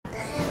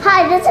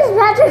Hi, this is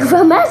Patrick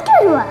from Ask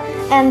Ajumma.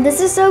 And this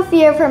is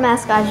Sophia from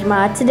Ask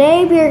Ajumma.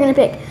 Today we are going to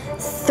pick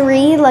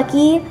 3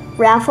 lucky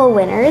raffle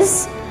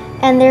winners,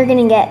 and they're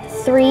going to get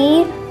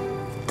 3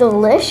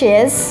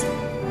 delicious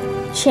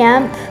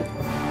Champ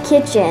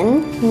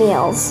Kitchen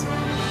meals.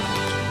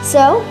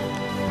 So,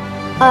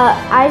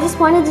 I just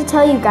wanted to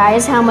tell you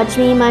guys how much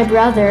me and my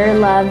brother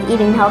love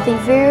eating healthy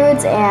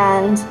foods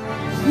and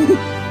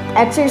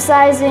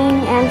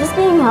exercising and just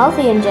being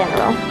healthy in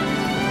general.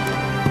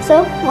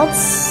 So let's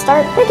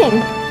start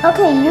picking.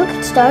 Okay, you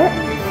can start.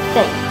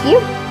 Thank you.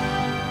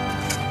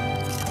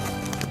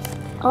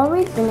 I'll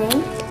read the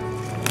name.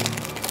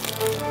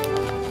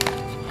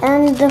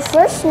 And the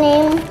first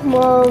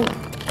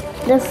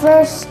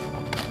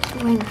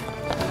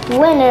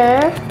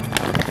winner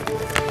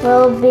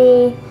will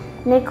be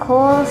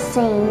Nicole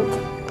St.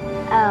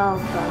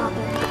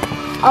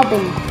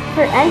 Albin.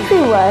 Her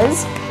entry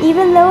was,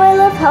 even though I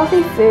love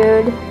healthy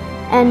food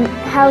and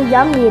how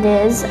yummy it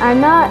is,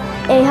 I'm not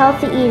a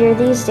healthy eater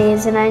these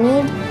days and I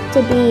need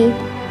to be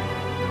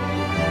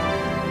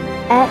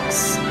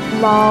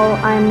lol,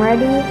 I'm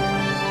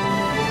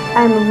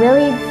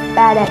really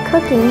bad at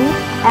cooking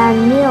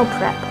and meal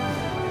prep,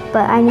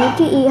 but I need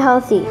to eat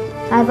healthy.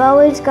 I've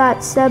always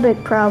got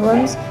stomach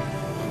problems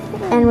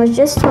and was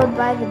just told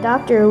by the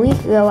doctor a week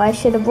ago I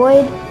should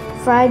avoid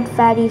fried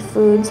fatty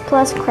foods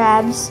plus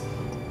crabs,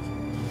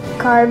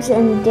 carbs,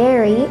 and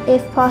dairy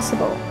if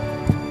possible.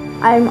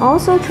 I'm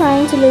also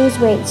trying to lose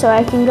weight so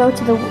I can go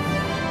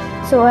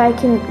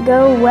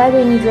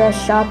wedding dress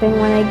shopping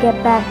when I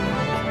get back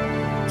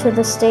to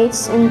the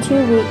States in 2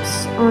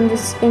 weeks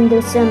in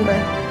December.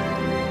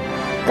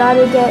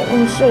 Gotta get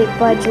in shape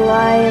by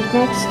July of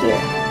next year.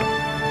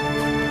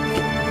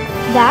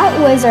 That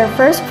was our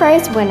first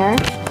prize winner.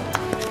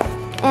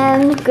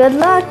 And good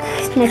luck,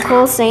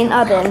 Nicole St.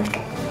 Albin.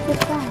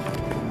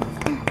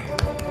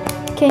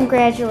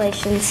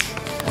 Congratulations.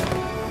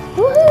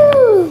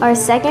 Woohoo! Our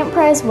second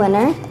prize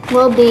winner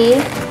will be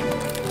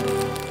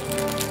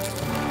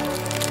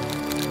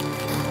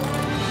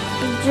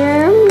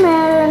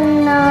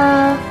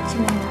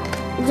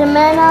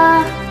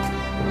Jimena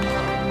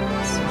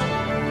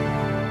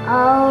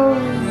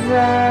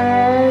Alvarez.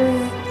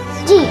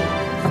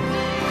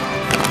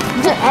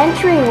 The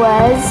entry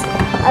was,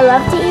 I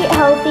love to eat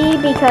healthy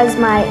because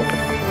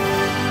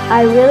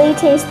I really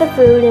taste the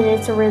food in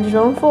its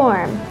original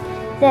form.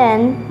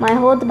 Then my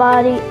whole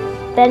body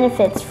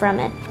benefits from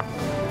it.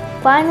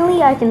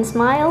 Finally, I can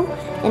smile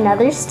and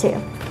others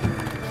too.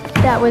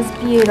 That was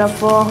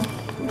beautiful.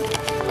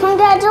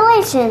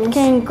 Congratulations.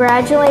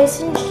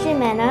 Congratulations,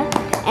 Jimena.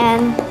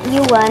 And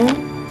you won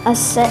a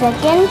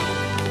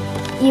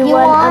You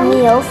won a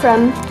meal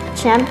from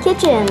Champ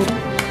Kitchen.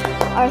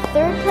 Our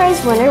third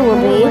prize winner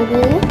will be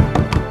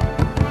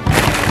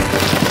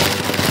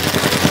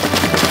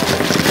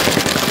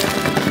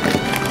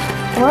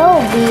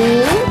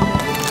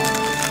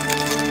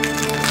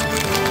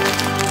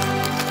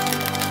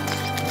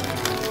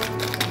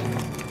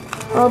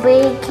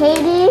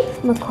Katie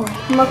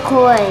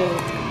McCoy.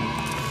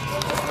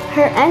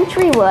 Her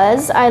entry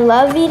was, I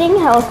love eating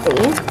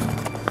healthy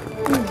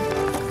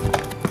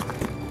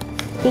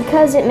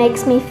because it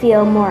makes me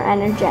feel more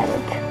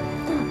energetic.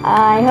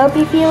 I hope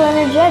you feel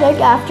energetic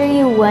after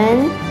you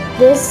win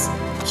this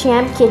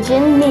Champ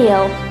Kitchen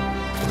meal.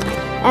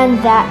 And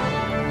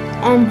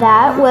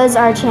that was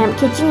our Champ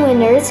Kitchen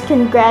winners.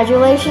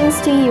 Congratulations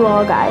to you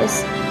all,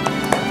 guys.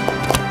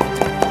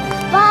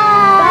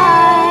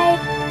 Bye.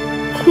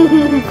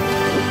 Bye.